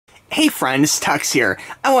Hey friends, Tuxx here.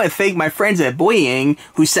 I want to thank my friends at Boying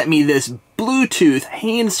who sent me this Bluetooth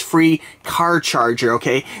hands-free car charger,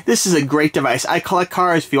 okay? This is a great device. I collect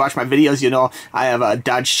cars. If you watch my videos, you know I have a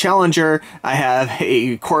Dodge Challenger, I have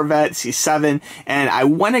a Corvette C7, and I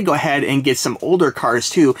want to go ahead and get some older cars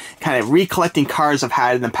too, kind of recollecting cars I've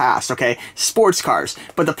had in the past, okay? Sports cars.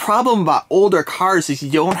 But the problem about older cars is you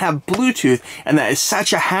don't have Bluetooth, and that is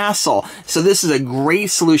such a hassle. So this is a great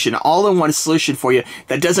solution, all-in-one solution for you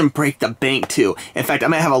that doesn't break the bank too. In fact, I'm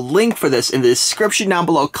going to have a link for this in the description down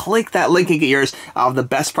below. Click that link and get yours of the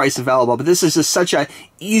best price available. But this is just such a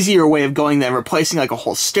easier way of going than replacing like a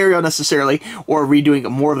whole stereo necessarily or redoing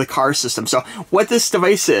more of the car system. So what this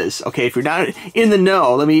device is, okay, if you're not in the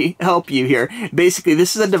know, let me help you here. Basically,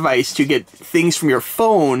 this is a device to get things from your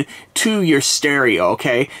phone to your stereo,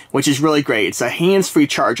 okay, which is really great. It's a hands-free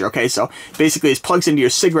charger, okay, so basically it plugs into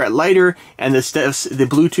your cigarette lighter and this does the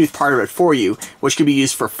Bluetooth part of it for you, which can be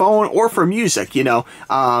used for phone or for music, you know.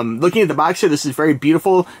 Looking at the box here, this is very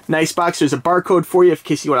beautiful, nice box. There's a barcode for you in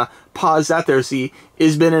case you want to pause that. There's the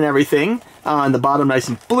ISBN and everything. On the bottom, nice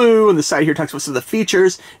and blue. On the side here, talks about some of the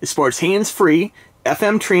features. It supports hands-free,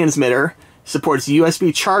 FM transmitter, supports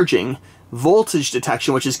USB charging, voltage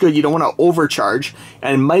detection, which is good. You don't want to overcharge,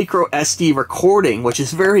 and micro SD recording, which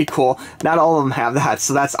is very cool. Not all of them have that,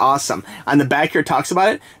 so that's awesome. On the back here, it talks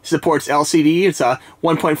about it. Supports LCD. It's a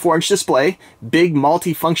 1.4-inch display. Big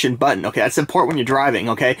multi-function button. Okay, that's important when you're driving.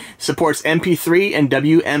 Okay, supports MP3 and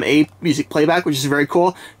WMA music playback, which is very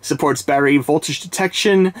cool. Supports battery voltage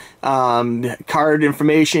detection, card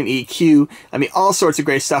information, EQ. I mean, all sorts of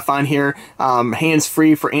great stuff on here.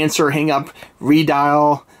 Hands-free for answer, hang up,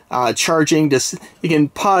 redial. Charging, just you can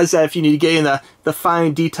pause that if you need to get in the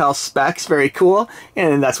fine detail specs. Very cool,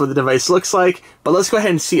 and that's what the device looks like. But let's go ahead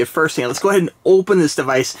and see it firsthand. Let's go ahead and open this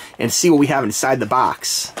device and see what we have inside the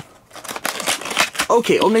box.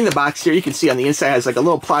 Okay, opening the box here, you can see on the inside has like a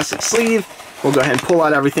little plastic sleeve. We'll go ahead and pull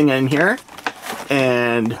out everything in here,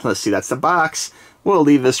 and let's see, that's the box. We'll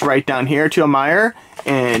leave this right down here to admire,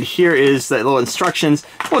 and here is the little instructions.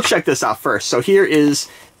 We'll check this out first. So here is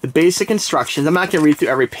the basic instructions. I'm not going to read through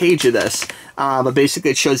every page of this, but basically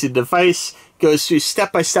it shows you the device, goes through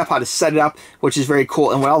step-by-step how to set it up, which is very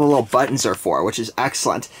cool, and what all the little buttons are for, which is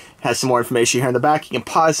excellent. It has some more information here in the back. You can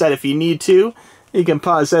pause that if you need to. You can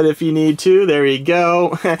pause that if you need to. There you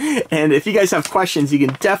go. And if you guys have questions, you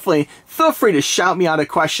can definitely feel free to shout me out a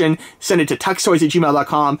question. Send it to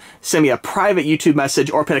tuxtoys@gmail.com. Send me a private YouTube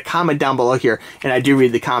message or put a comment down below here, and I do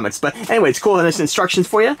read the comments. But anyway, it's cool, and there's instructions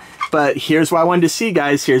for you. But here's what I wanted to see,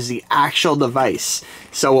 guys. Here's the actual device.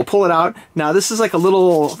 So we'll pull it out. Now, this is like a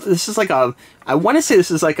little, this is like a, I want to say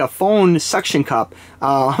this is like a phone suction cup.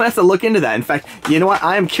 I'm going to have to look into that. In fact, you know what?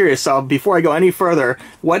 I am curious. So before I go any further,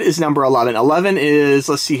 what is number 11? 11 is,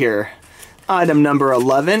 let's see here. Item number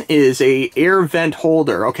 11 is a air vent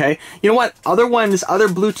holder, okay? You know what? Other ones, other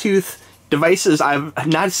Bluetooth devices, I've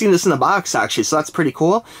not seen this in the box, actually, so that's pretty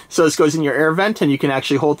cool. So this goes in your air vent, and you can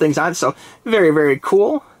actually hold things on. So very, very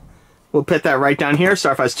cool. We'll put that right down here.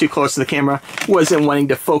 Sorry if I was too close to the camera. Wasn't wanting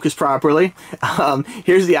to focus properly.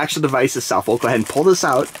 Here's the actual device itself. We'll go ahead and pull this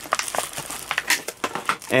out.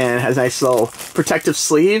 And it has a nice little protective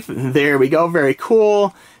sleeve. There we go. Very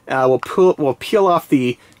cool. We'll peel off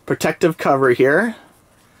the protective cover here.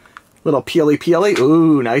 Little peely.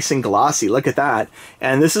 Ooh, nice and glossy. Look at that.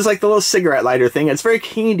 And this is like the little cigarette lighter thing. It's very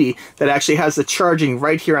handy that it actually has the charging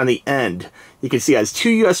right here on the end. You can see it has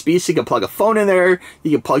 2 USBs, so you can plug a phone in there,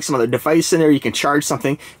 you can plug some other device in there, you can charge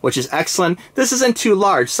something, which is excellent. This isn't too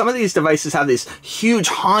large. Some of these devices have this huge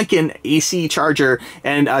honking AC charger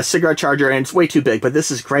and a cigarette charger, and it's way too big, but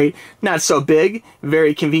this is great. Not so big,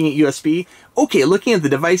 very convenient USB. Okay, looking at the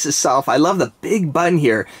device itself, I love the big button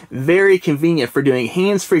here. Very convenient for doing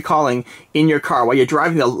hands-free calling in your car. While you're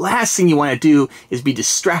driving, the last thing you want to do is be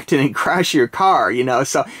distracted and crash your car, you know,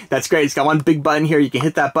 so that's great. It's got one big button here. You can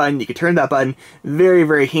hit that button, you can turn that button. Very,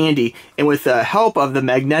 very handy. And with the help of the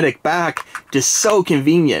magnetic back, just so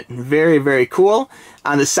convenient. Very, very cool.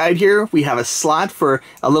 On the side here, we have a slot for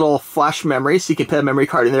a little flash memory, so you can put a memory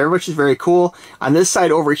card in there, which is very cool. On this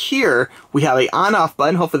side over here, we have a on-off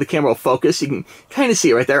button. Hopefully the camera will focus. You can kind of see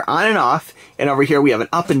it right there, on and off. And over here, we have an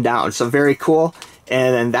up and down, so very cool.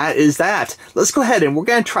 And then that is that. Let's go ahead and we're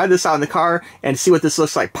going to try this out in the car and see what this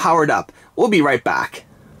looks like powered up. We'll be right back.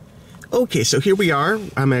 Okay, so here we are.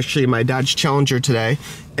 I'm actually in my Dodge Challenger today,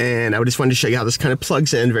 and I just wanted to show you how this kind of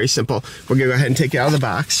plugs in. Very simple. We're going to go ahead and take it out of the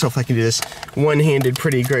box. So if I can do this one-handed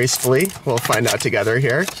pretty gracefully, we'll find out together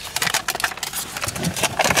here.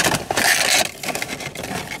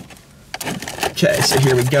 Okay, so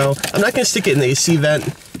here we go. I'm not going to stick it in the AC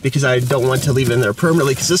vent because I don't want to leave it in there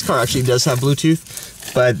permanently, because this car actually does have Bluetooth.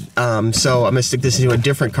 But so I'm gonna stick this into a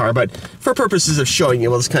different car, but for purposes of showing you,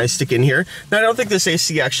 we'll just kind of stick in here. Now I don't think this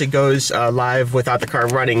AC actually goes live without the car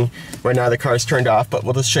running. Right now the car is turned off, but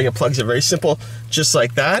we'll just show you plugs are very simple, just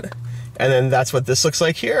like that. And then that's what this looks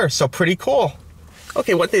like here. So pretty cool.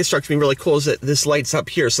 Okay, one thing that struck me really cool is that this lights up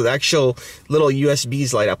here. So the actual little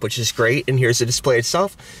USBs light up, which is great. And here's the display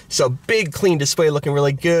itself. So big, clean display looking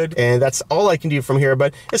really good. And that's all I can do from here.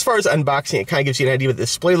 But as far as unboxing, it kind of gives you an idea what the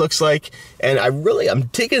display looks like. And I'm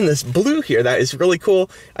digging this blue here. That is really cool.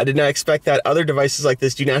 I did not expect that. Other devices like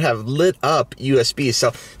this do not have lit up USBs.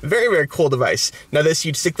 So very, very cool device. Now this,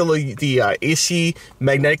 you'd stick the AC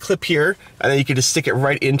magnetic clip here, and then you could just stick it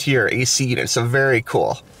right into your AC unit. So very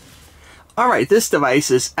cool. All right, this device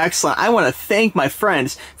is excellent. I want to thank my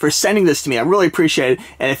friends for sending this to me. I really appreciate it.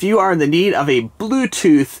 And if you are in the need of a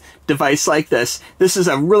Bluetooth device like this, this is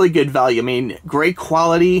a really good value. I mean, great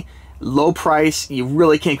quality, low price. You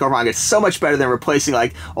really can't go wrong. It's so much better than replacing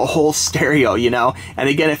like a whole stereo, you know? And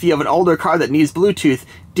again, if you have an older car that needs Bluetooth,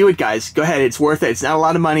 do it, guys. Go ahead. It's worth it. It's not a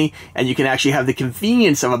lot of money, and you can actually have the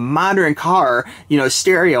convenience of a modern car, you know,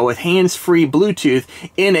 stereo with hands-free Bluetooth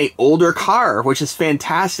in a older car, which is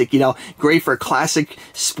fantastic. You know, great for classic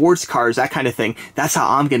sports cars, that kind of thing. That's how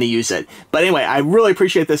I'm going to use it. But anyway, I really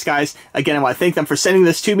appreciate this, guys. Again, I want to thank them for sending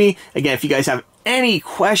this to me. Again, if you guys have any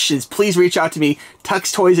questions, please reach out to me,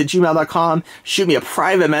 tuxtoys@gmail.com. Shoot me a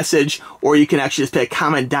private message, or you can actually just put a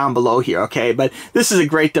comment down below here, okay? But this is a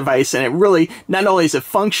great device, and it really, not only is it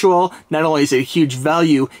functional, not only is it a huge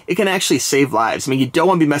value, it can actually save lives. I mean, you don't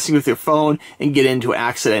want to be messing with your phone and get into an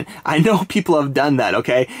accident. I know people have done that,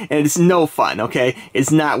 okay? And it's no fun, okay? It's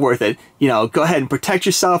not worth it. You know, go ahead and protect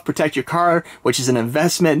yourself, protect your car, which is an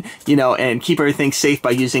investment, you know, and keep everything safe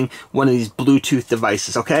by using one of these Bluetooth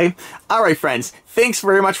devices, okay? All right, friends. Thanks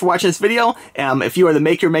very much for watching this video. If you are the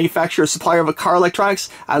maker, manufacturer, or supplier of a car electronics,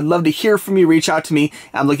 I'd love to hear from you. Reach out to me.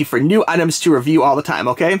 I'm looking for new items to review all the time,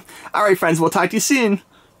 okay? All right, friends. We'll talk to you soon.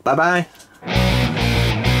 Bye-bye.